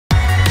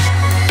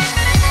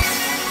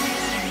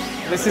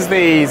This is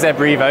the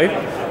Zebra Evo.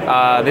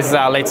 This is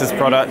our latest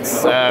product.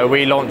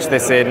 We launched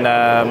this in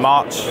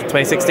March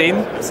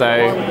 2016, so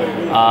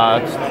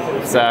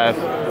it's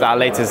our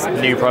latest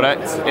new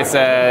product. It's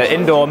an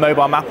indoor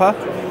mobile mapper.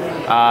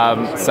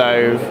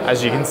 So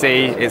as you can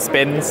see, it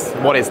spins.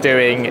 What it's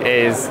doing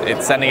is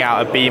it's sending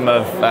out a beam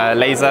of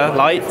laser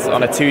light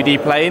on a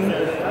 2D plane,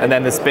 and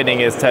then the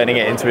spinning is turning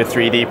it into a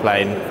 3D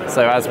plane.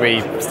 So as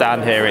we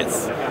stand here,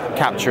 it's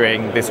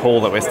capturing this hall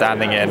that we're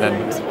standing in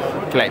and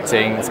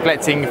collecting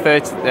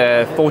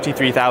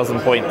 43,000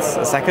 points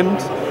a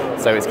second.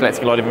 So it's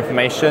collecting a lot of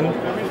information,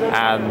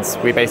 and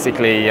we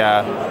basically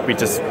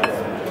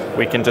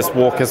we can just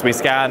walk as we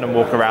scan and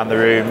walk around the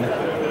room,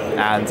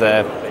 and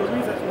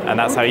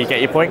that's how you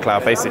get your point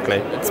cloud, basically.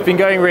 It's been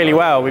going really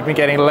well. We've been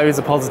getting loads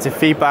of positive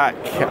feedback.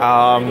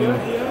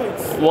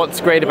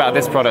 What's great about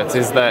this product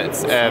is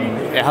that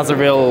it has a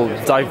real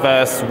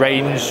diverse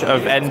range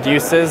of end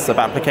uses, of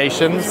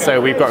applications.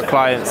 So we've got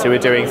clients who are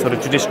doing sort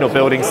of traditional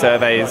building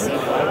surveys,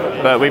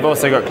 but we've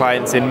also got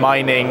clients in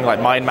mining,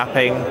 like mine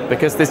mapping,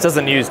 because this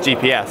doesn't use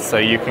GPS,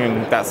 so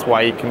that's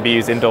why it can be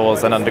used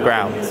indoors and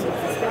underground.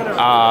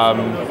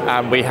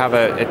 And we have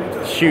a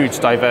huge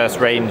diverse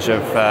range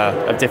of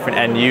different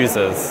end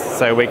users,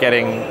 so we're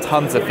getting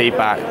tons of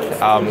feedback.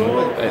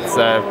 It's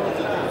a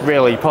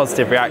really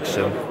positive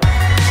reaction.